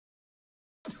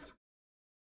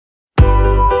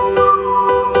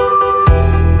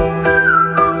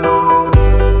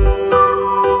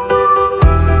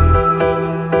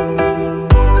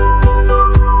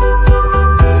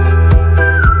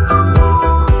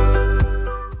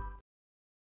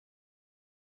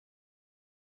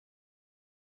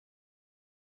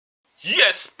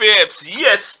Yes, Pips.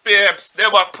 Yes, Pips. They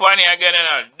back pony again, you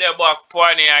know. They back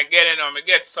pony again, you know. Me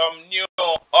get some new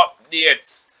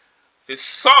updates. For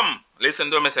some, listen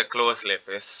to me say closely.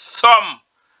 For some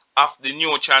of the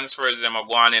new transfers them are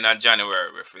going in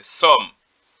January. For some.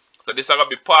 So this is gonna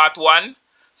be part one.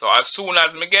 So as soon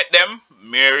as me get them,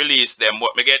 me release them.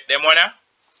 But me get them one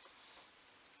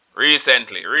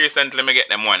recently. Recently me get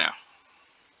them one.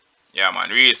 Yeah,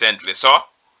 man. Recently. So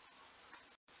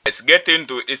let's get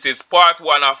into it. This is part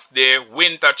one of the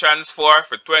winter transfer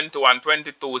for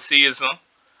 21-22 season.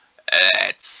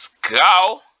 Let's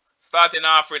go. Starting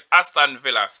off with Aston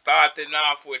Villa.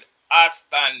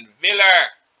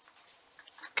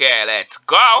 Okay, let's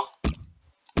go.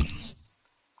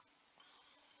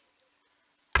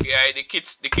 Yeah, the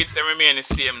kits them remain the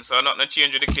same, so not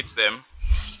change with the kits them.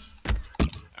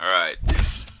 Alright.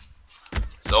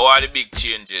 So what are the big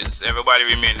changes? Everybody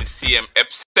remain the same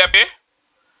except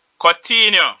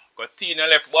Coutinho. Coutinho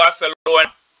left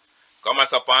Barcelona.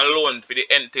 Comes up on loan for the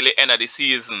end till the end of the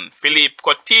season. Philippe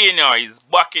Coutinho is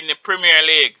back in the Premier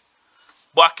League.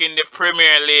 Back in the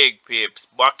Premier League, Pips.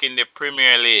 Back in the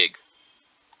Premier League.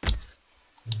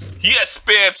 Yes,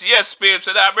 Pips. Yes, Pips.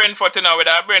 So that Brentford now. With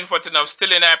that Brentford now.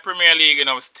 Still in the Premier League, you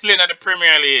know. Still in the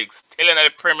Premier League. Still in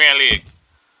the Premier League.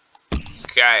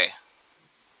 Okay.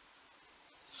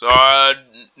 So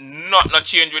not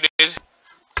change with it.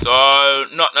 So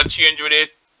not change with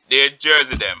it. They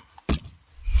jersey them.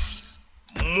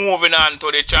 Moving on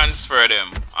to the transfer them.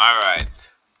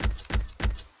 Alright.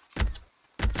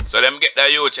 So them get the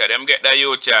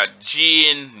youth.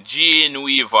 Gene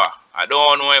Weaver. I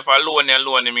don't know if I loan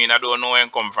him in. I don't know where he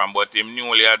come from, but him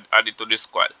newly added to the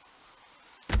squad.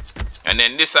 And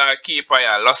then this keeper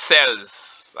here,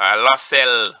 Lascelles.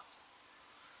 Lascelles.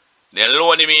 They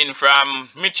loan him in from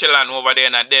Michelin over there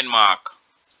in Denmark.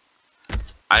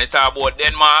 And it talk about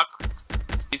Denmark.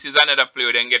 This is another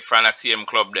player they get from the same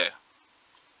club there.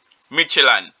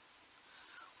 Michelin.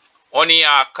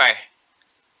 Oniakai.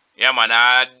 Yeah, man.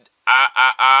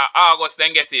 August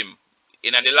then get him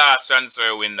in the last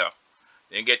transfer window.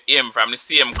 They get him from the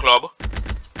same club.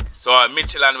 So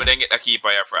Michelin will then get the keeper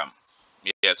here from.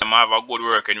 Yeah, so I have a good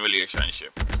working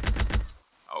relationship.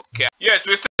 Okay. Yes,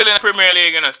 we're still in the Premier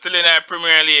League, you know. Still in the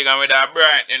Premier League, and with our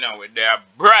Brighton, you know, with their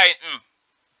Brighton.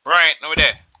 Brighton over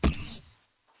there.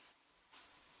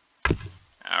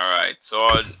 Alright,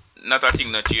 so not a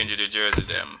thing not change the jersey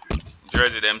them.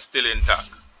 Jersey them still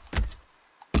intact.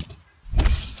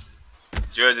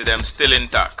 Jersey them still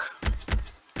intact.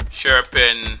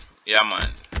 Sharpen, yeah man.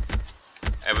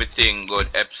 Everything good.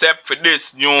 Except for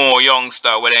this new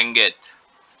youngster we then get.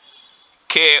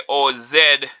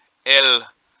 Kozl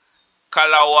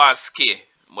Kalawaski.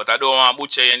 But I don't want to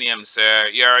butcher your name, sir.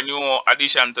 You're a new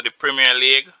addition to the Premier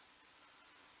League.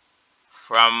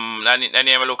 From that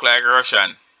name look like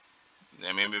Russian.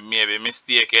 Maybe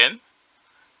mistaken.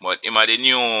 But him are the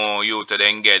new youth to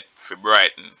then get for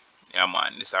Brighton. Yeah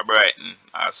man, this is Brighton.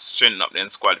 I'll strengthen up the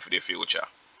squad for the future.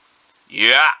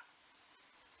 Yeah.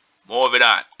 Moving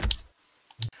on.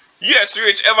 Yes,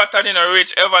 reach Everton, you know,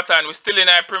 reach Everton. We're still in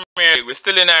our Premier League. We're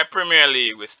still in our Premier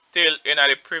League. We're still in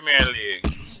the Premier League.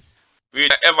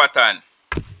 Reach Everton.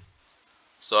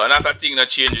 So not a thing that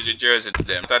changes the jersey to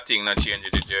them. Not a thing that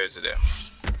changes the jersey to them.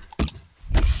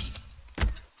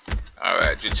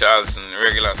 Alright, Richardson,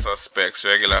 regular suspects,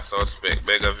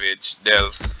 Begovic,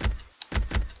 Delph.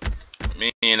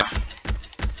 Mina.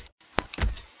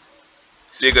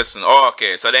 Sigerson. Oh,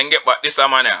 okay, so then get back this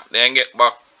man here. Then get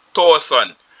back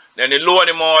Torson. Then they loan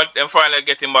him out, then finally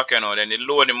get him back, you know. Then they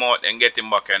loan him out, then get him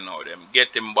back, you know. Them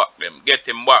get him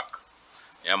back.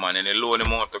 Yeah, man. Then they loan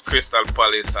him out to Crystal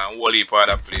Palace and whole heap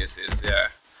other places. Yeah.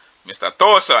 Mr.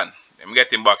 Torson, them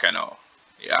get him back, you know.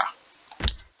 Yeah.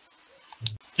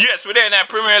 Yes, we're there in the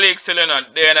Premier League still, you know.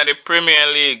 They're in the Premier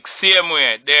League. Same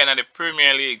way. They're in the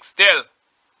Premier League still.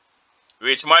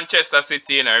 Reach Manchester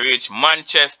City, you know. Reach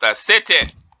Manchester City.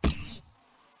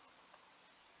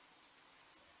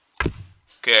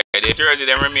 Okay, the jersey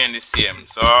them remain the same,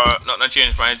 so nothing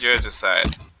change from the jersey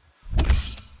side.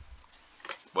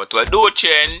 But we do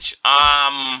change.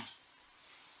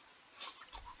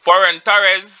 Foreign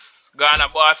Torres gone to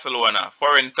Barcelona.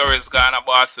 Foreign Torres gone to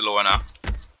Barcelona.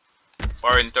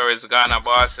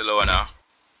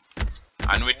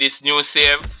 And with this new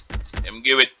save, them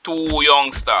give it two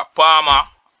youngsters, Palmer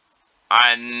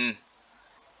and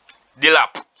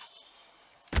Dilap.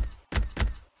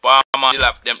 Palmer,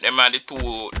 Dilap, them are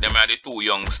the two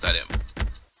youngsters them.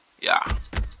 Yeah.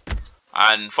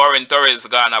 And Foreign Torres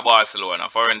gone to Barcelona.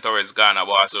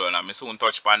 Me soon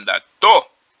touch upon that too.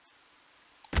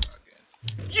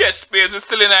 Yes, babes, we're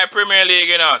still in the Premier League,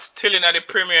 you know. Still in the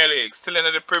Premier League. Still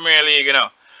in the Premier League, you know.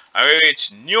 And we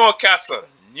reach Newcastle.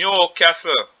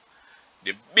 Newcastle.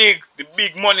 The big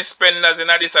money spenders in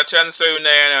this transfer, you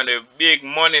know. The big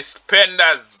money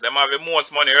spenders. Them have the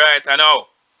most money right now.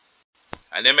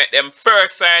 And they make them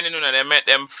first signing, you know. They make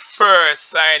them first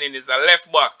signing is a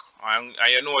left back. And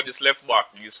you know this left back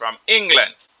is from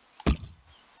England.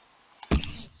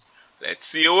 Let's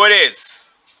see who it is.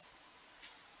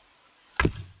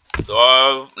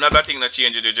 So another thing that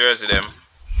changes the jersey them.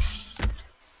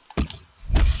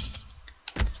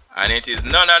 And it is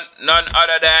none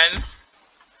other than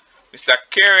Mr.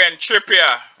 Kieran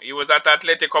Trippier. He was at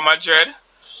Atletico Madrid.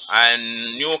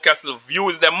 And Newcastle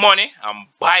views the money and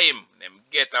buy him. Them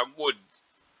get a good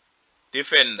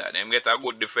defender.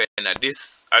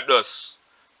 This is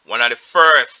one of the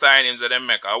first signings that they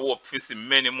make. I hope to see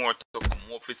many more to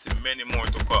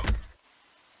come.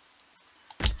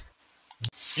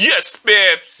 Yes,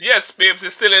 babes. Yes, babes.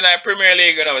 It's still in the Premier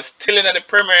League. You know, it's still in the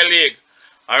Premier League.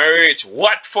 And we reach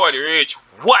Watford.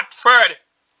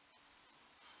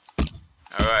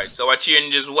 Alright, so what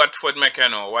changes Watford make, you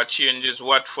know? What changes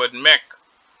Watford make?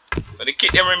 So the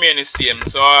kit them remain the same.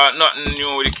 So nothing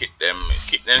new with the kit them. The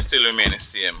kit them still remain the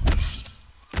same.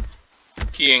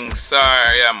 King,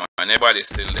 Sar, yeah man, everybody's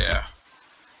still there.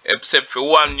 Except for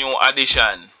one new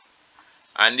addition.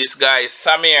 And this guy is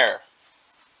Samir.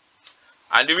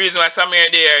 And the reason why Samir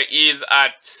there is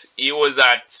he was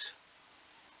at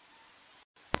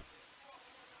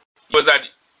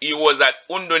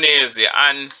Udinese,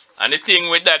 and the thing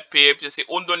with that paper, you see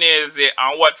Udinese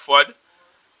and Watford,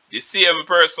 the same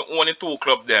person own the two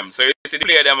club them. So you see the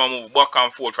player them move back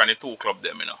and forth from the two club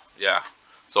them, you know. Yeah.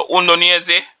 So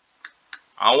Udinese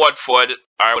and Watford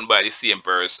are owned by the same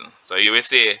person. So you will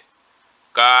say,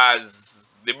 cause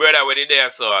the brother with it there,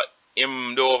 so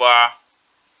him over.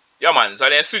 Yeah man, so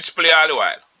then switch play all the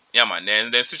while. Yeah man,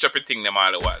 then switch up your thing them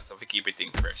all the while. So if you keep your thing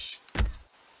fresh.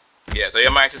 Yeah, so you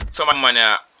might see some money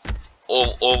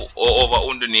over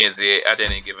Udinese at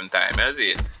any given time, is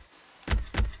it?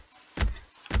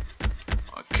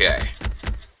 Okay.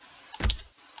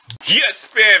 Yes,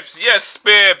 babes.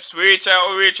 We reach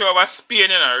over Spain, you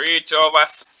know. Reach over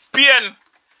Spain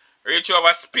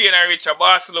and reach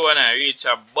Barcelona.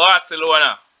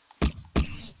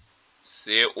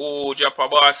 Say, oh, drop a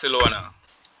Barcelona.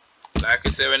 Like I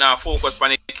say, we now focus on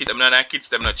the kids,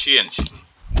 them not change.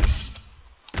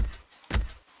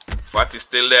 Fati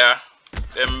still there.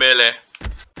 Dembele,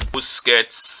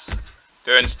 Busquets,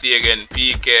 Ter Stegen,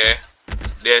 PK,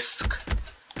 Desk,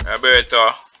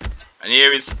 Roberto, and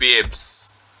here is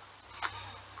Babes.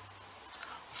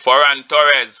 Ferran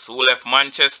Torres, who left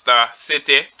Manchester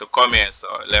City to come here. So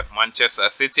left Manchester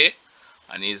City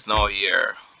and he's now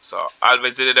here. So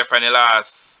Alves did it from the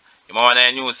last. You might want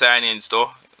a new signings too.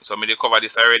 So me cover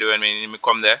this already when me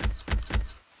come there.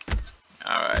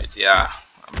 Alright, yeah.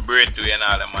 I'm great to you and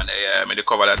all them man. Yeah, me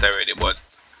cover that already, but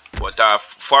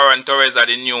Ferran Torres are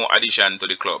the new addition to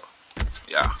the club.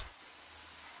 Yeah.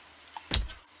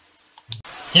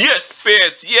 Yes,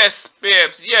 babes.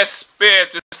 We're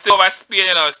still over Spain,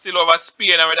 you know. Still over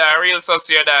Spain and with that Real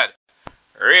Sociedad.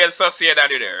 Real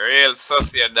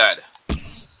Sociedad.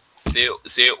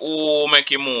 Say who make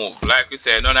him move. Like we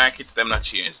said, none of our kids them not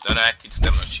change.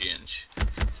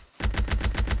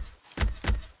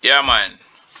 Yeah man.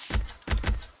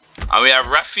 And we have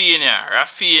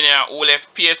Rafinha who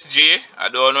left PSG. I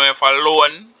don't know if a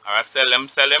loan or a sell him.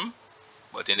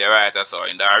 But in the right I saw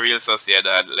in the Real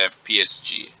Sociedad left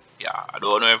PSG. Yeah, I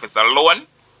don't know if it's a loan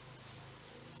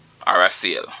or a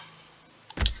sale.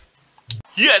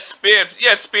 Yes, babes.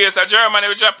 A Germany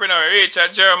we dropping now. We reach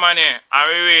Germany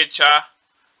and we reach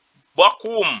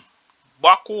Bakum.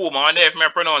 I wonder if I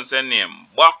pronounce the name.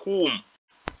 Bakum.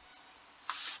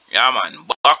 Yeah man,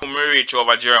 Bakum we reach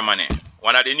over Germany.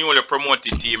 One of the newly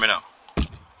promoted team, you know.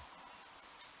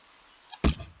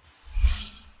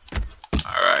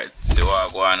 Alright, see what I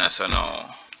go on so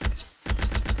now.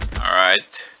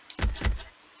 Alright.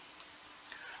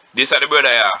 This is the brother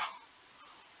here.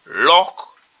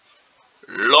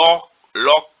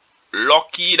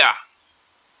 Lockida.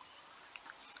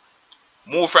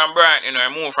 Move from Brighton,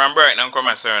 and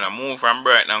come Serena.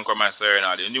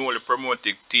 The newly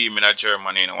promoted team in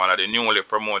Germany, one of the newly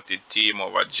promoted team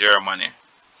over Germany.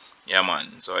 Yeah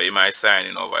man, so he might sign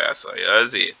in over here, so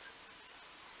here's it.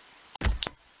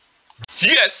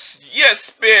 Yes,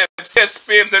 babes.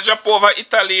 They drop over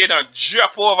Italy, you know.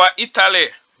 Drop over Italy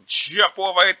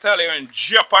and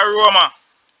drop a Roma.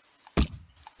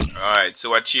 Alright, so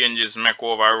what changes make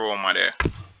over Roma there?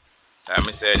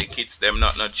 I say the kids them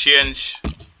not change.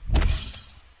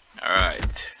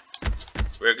 Alright.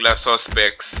 regular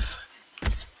suspects,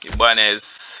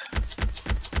 Ibanez,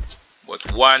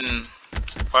 but one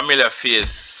familiar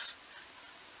face,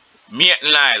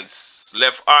 Maitland Niles,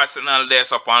 left Arsenal there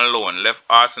upon loan,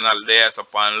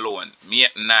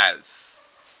 Maitland Niles.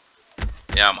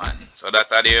 Yeah man, so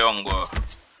that are the younger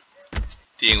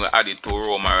thing we added to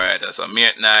Roma right. So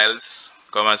Maitland Niles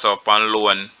coming up on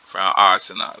loan from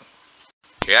Arsenal.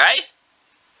 Okay?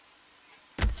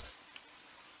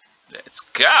 Let's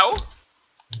go.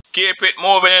 Keep it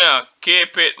moving, you know.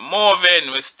 Keep it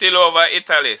moving. We're still over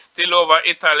Italy.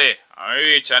 And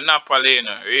reach a Napoli, you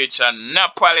know.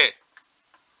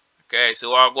 Okay,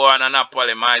 so we'll go on a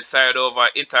Napoli. My side over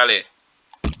Italy.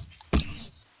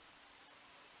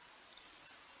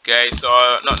 Okay, so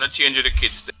not change the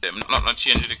kits them. Not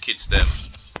change the kits them.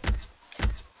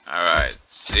 Alright.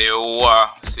 See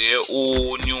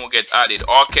who new get added.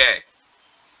 Okay.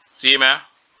 See me?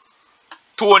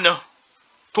 Tone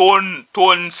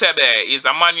Sebe is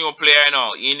a Man U player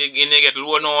now. He get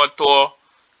loan out to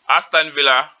Aston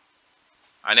Villa.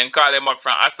 And then call him back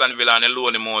from Aston Villa and then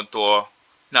loan him out to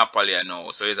Napoli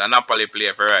now. So he's a Napoli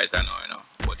player for right now, you know.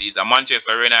 But he's a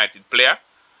Manchester United player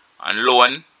and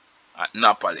loan at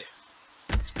Napoli.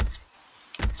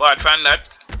 Apart from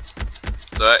that,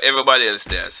 so everybody else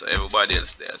there. Everybody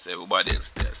else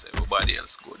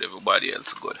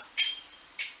good.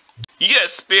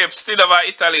 Yes, babe, still over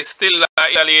Italy,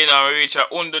 you know, reach a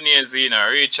Udinese,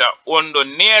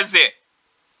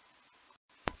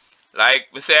 Like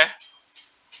we say,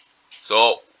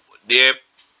 so the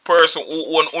person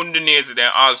who own Udinese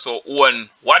then also own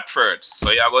Watford.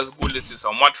 So yeah, was good to see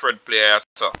some Watford players.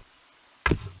 So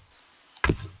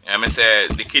yeah, me say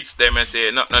the kids them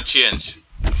say not change.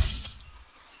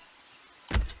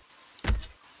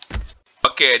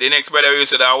 Okay, the next brother you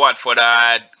said that Watford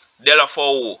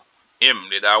Delafou. Him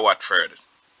did that Watford.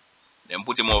 Then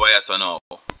put him over here so now.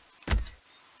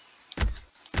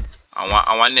 And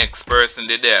our next person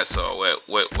did there, so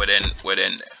we then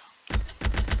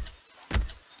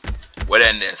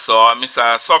there. So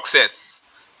Mr. Success,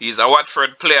 he's a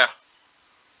Watford player.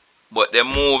 But they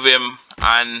move him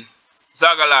and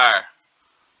Zagalar.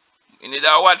 He need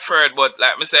a Watford, but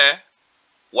like me say,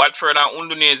 Watford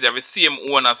and Udinese have the same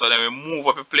owner, so then we move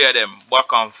up the player them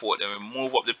back and forth.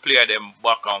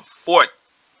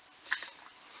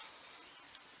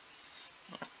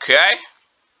 Okay.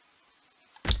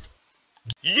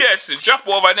 Yes, drop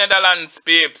over Netherlands,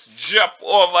 babes. Drop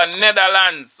over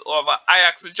Netherlands. Over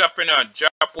Ajax, dropping out.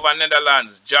 Drop over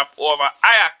Netherlands. Drop over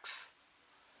Ajax.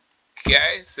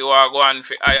 Okay, so we're going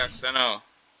for Ajax now.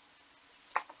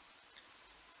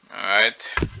 Alright.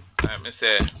 Let me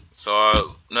say. So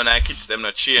none of the kids them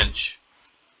not change.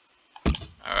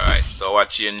 Alright, so what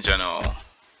change now?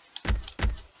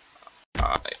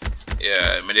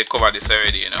 Yeah, I they cover this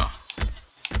already, you know.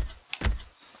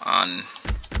 And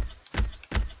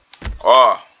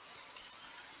oh,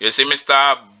 you see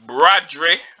Mr.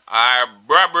 Bradbury,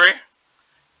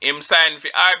 him signed for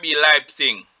RB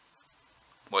Leipzig.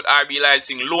 But RB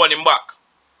Leipzig loan him back.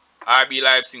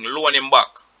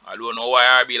 I don't know why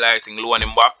RB Leipzig loan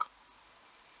him back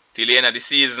till the end of the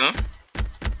season.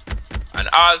 And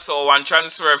also one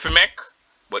transfer if he make,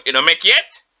 but he don't make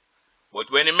yet. But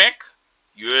when he make,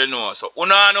 you know. So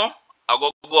Unano, I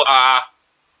go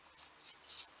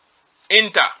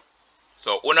Inter.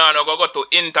 So Unano go to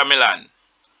Inter Milan.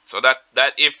 So that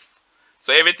if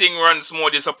so everything runs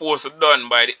smooth is supposed to done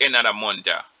by the end of the month.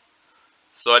 Yeah.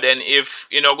 So then if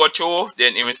you know go through,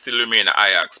 then he will still remain at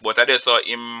Ajax. But I just saw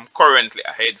him currently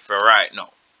ahead for right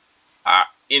now.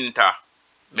 Inter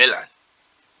Milan.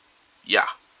 Yeah.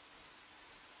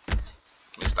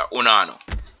 Mr. Unano.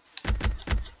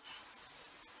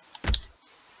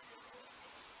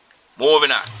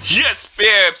 Moving on. Yes,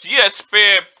 babes.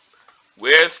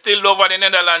 We're still over the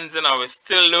Netherlands, you know. We're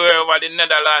still over the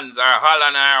Netherlands. Or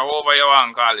Holland, or however you want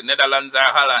to call it. Netherlands or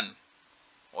Holland.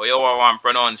 Or you want to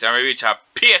pronounce. And we reach a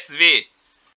PSV.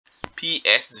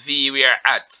 PSV we are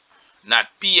at. Not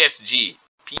PSG.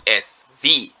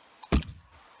 PSV.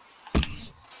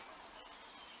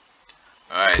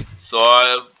 Alright. So,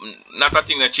 not a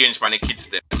thing that changed for the kids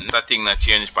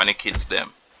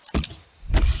them.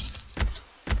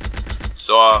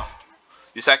 So,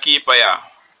 this a keeper here.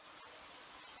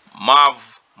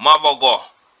 Mavogo.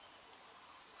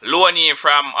 Loanee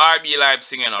from RB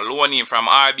Leipzig, you know. Loanee from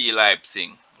RB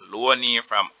Leipzig.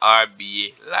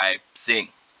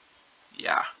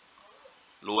 Yeah.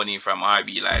 Loanee from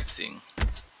RB Leipzig.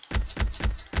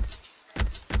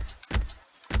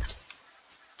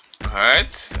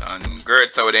 Alright. And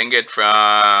Gertz we didn't get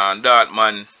from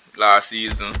Dortmund last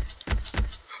season.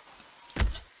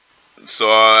 So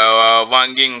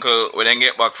Van Ginkel when they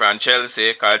get back from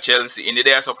Chelsea, cause Chelsea in the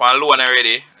days up on loan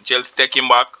already. Chelsea take him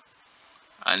back,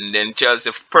 and then Chelsea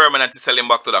permanently sell him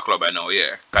back to the club. I know,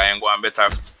 yeah. Cause he go on better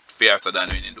faster than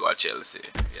when he do at Chelsea.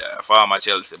 Yeah, former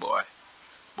Chelsea boy.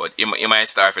 But he might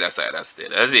start for that side of still.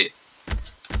 That's it.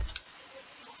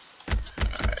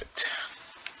 Alright.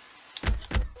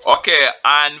 Okay,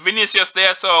 and Vinicius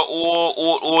there, so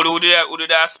who do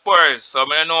that Spurs? So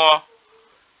I don't know.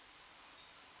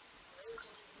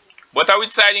 But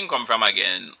which side he come from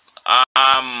again?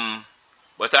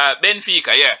 But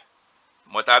Benfica, yeah.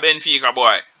 But Benfica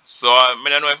boy. So I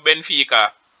don't know if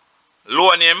Benfica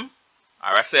loan him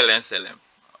or sell him.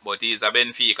 But he's a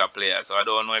Benfica player, so I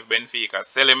don't know if Benfica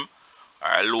sell him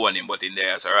or loan him. But in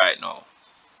there, so right now.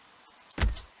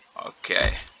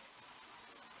 Okay.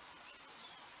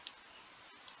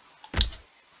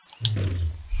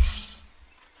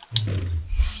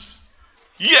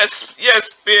 Yes,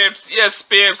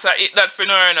 babes. I hit that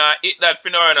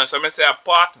phenomena. So I say a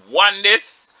part one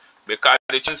this because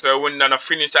the transfer window not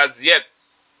finish as yet.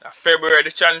 February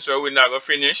the transfer window go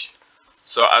finish.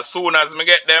 So as soon as me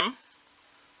get them,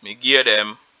 me gear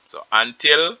them. So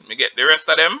until me get the rest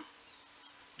of them,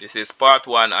 this is part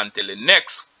one until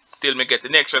me get the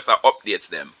next rest of updates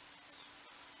them.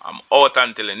 I'm out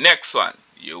until the next one.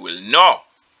 You will know.